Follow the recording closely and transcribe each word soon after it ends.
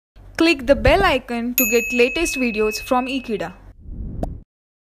Click the bell icon to get latest videos from Ekeeda.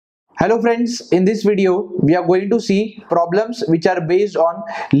 Hello friends, in this video we are going to see problems which are based on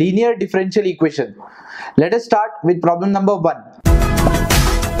linear differential equation. Let us start with problem number 1.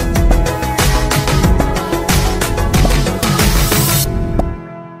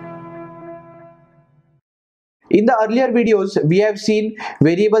 In the earlier videos, we have seen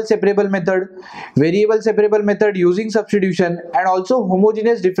variable separable method using substitution, and also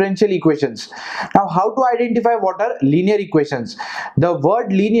homogeneous differential equations. Now, how to identify what are linear equations? The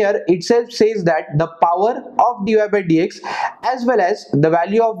word linear itself says that the power of dy by dx as well as the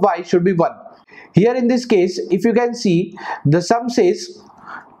value of y should be 1. Here in this case, if you can see, the sum says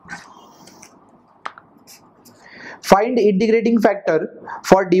find integrating factor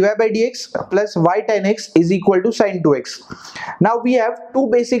for dy by dx plus y tan x is equal to sin 2x. Now we have two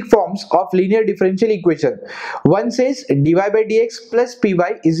basic forms of linear differential equation. One says dy by dx plus py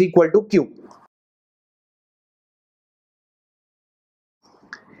is equal to q.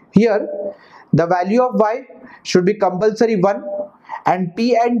 Here the value of y should be compulsory 1 and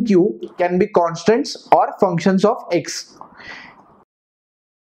p and q can be constants or functions of x.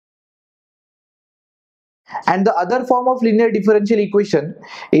 And the other form of linear differential equation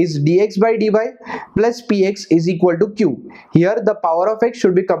is dx by dy plus px is equal to q. Here the power of x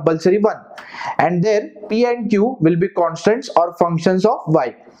should be compulsory 1 and there p and q will be constants or functions of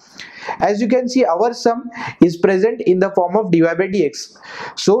y. As you can see, our sum is present in the form of dy by dx.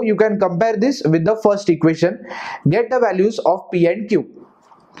 So you can compare this with the first equation, get the values of p and q.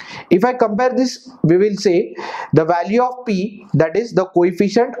 If I compare this, we will say the value of p, that is the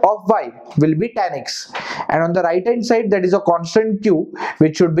coefficient of y, will be tan x, and on the right hand side that is a constant q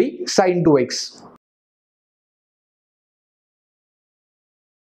which should be sin 2x.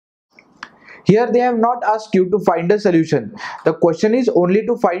 Here they have not asked you to find a solution. The question is only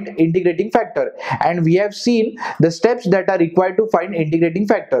to find integrating factor, and we have seen the steps that are required to find integrating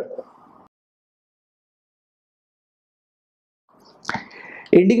factor.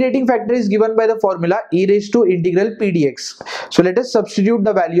 Integrating factor is given by the formula e raised to integral p dx. So let us substitute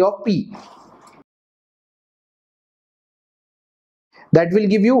the value of p. That will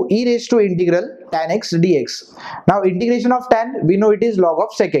give you e raised to integral tan x dx. Now integration of tan, we know it is log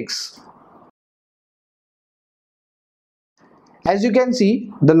of sec x. As you can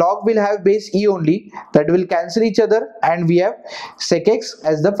see, the log will have base e only, that will cancel each other, and we have sec x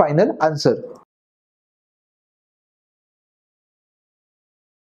as the final answer.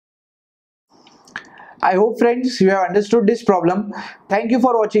 I hope friends you have understood this problem. Thank you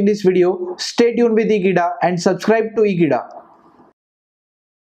for watching this video. Stay tuned with Ekeeda and subscribe to Ekeeda.